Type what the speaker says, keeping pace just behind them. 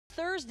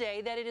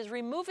Thursday that it is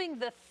removing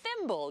the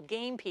thimble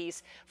game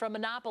piece from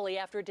Monopoly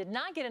after it did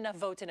not get enough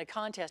votes in a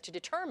contest to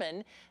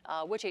determine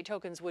which 8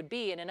 tokens would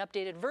be in an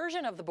updated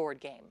version of the board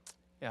game.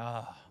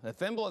 The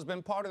thimble has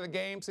been part of the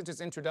game since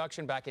its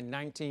introduction back in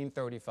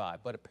 1935,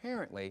 but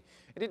apparently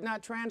it did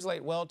not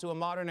translate well to a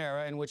modern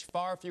era in which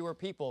far fewer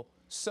people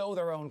sew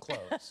their own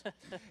clothes.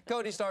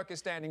 Cody Stark is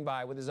standing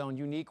by with his own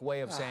unique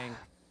way of saying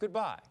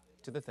goodbye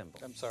to the thimble.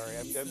 I'm sorry,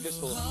 I'm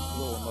just a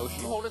little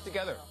emotional. Hold it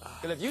together,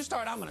 because if you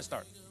start, I'm going to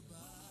start.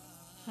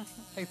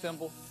 Hey,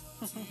 Thimble.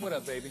 What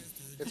up, baby?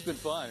 It's been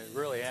fun. It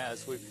really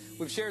has.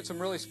 We've shared some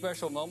really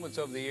special moments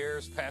over the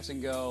years. Pass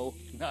and go,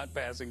 not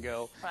pass and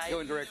go. Right.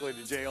 Going directly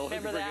to jail.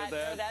 Remember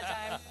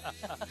that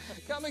time?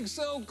 Coming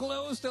so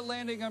close to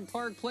landing on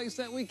Park Place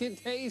that we can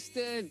taste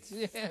it.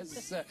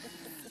 Yes.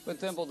 But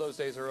Thimble, those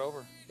days are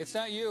over. It's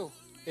not you.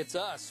 It's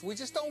us. We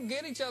just don't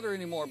get each other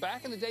anymore.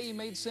 Back in the day, you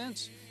made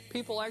sense.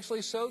 People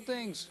actually sewed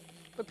things.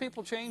 But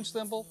people change,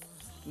 Thimble.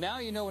 Now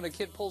you know when a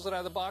kid pulls it out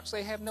of the box,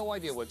 they have no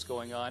idea what's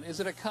going on. Is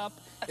it a cup?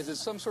 Is it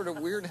some sort of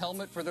weird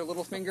helmet for their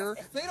little finger?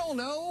 They don't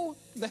know.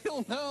 They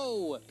don't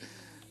know.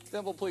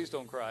 Thimble, please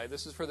don't cry.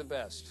 This is for the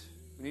best.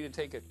 We need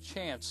to take a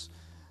chance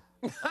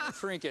on a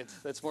trinket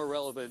that's more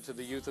relevant to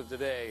the youth of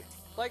today.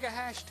 Like a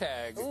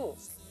hashtag. Ooh.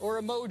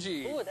 Or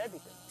emoji. Ooh, that'd be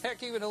good.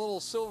 Heck, even a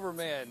little silver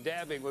man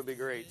dabbing would be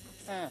great.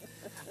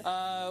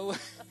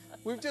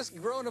 We've just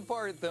grown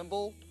apart,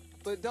 Thimble.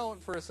 But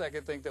don't for a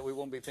second think that we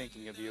won't be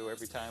thinking of you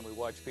every time we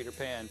watch Peter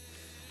Pan.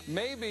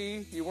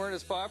 Maybe you weren't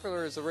as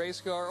popular as the race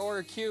car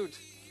or cute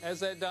as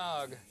that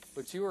dog,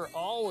 but you were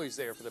always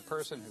there for the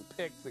person who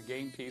picked the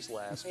game piece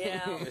last. Yeah.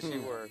 Yes,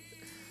 you were.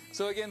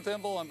 So again,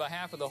 Thimble, on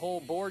behalf of the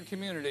whole board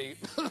community,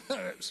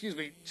 excuse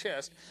me,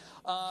 chest,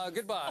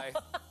 goodbye.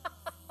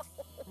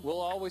 We'll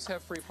always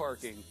have free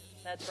parking.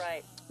 That's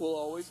right. We'll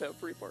always have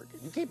free parking.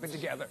 You keep it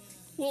together.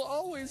 We'll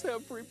always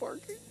have free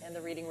parking. And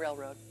the Reading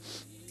Railroad.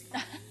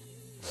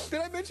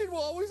 Did I mention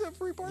we'll always have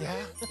free parking?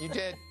 Yeah, you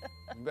did.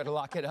 You better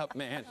lock it up,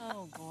 man.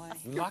 Oh, boy.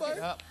 Lock it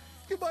up.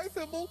 Goodbye,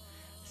 Thimble.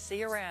 See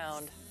you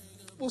around.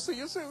 We'll see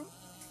you soon.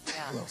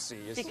 Yeah. We'll see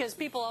you Because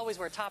people always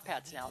wear top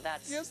hats now.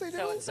 Yes, they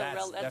do.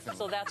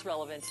 So that's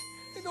relevant.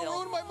 Hey, don't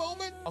ruin my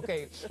moment.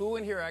 Okay, who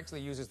in here actually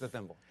uses the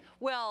thimble?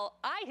 Well,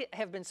 I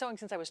have been sewing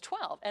since I was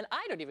 12, and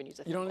I don't even use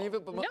a thimble. You don't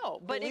even?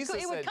 No, but Lisa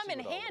it would said come she in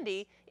would always.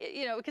 handy,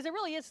 you know, because it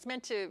really is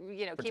meant to,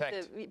 you know,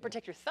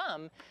 protect your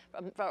thumb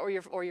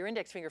or your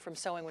index finger from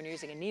sewing when you're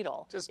using a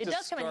needle. Just it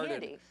does come in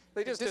discarded. handy.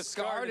 They just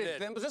discarded it.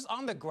 Thimble just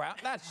on the ground.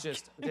 That's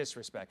just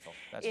disrespectful.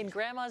 That's In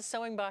Grandma's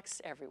sewing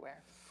box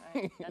everywhere.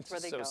 Right? That's where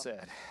they So go.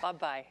 sad.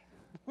 Bye-bye.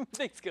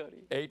 Thanks,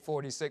 Cody.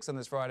 8:46 on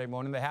this Friday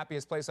morning. The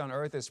happiest place on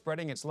earth is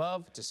spreading its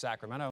love to Sacramento.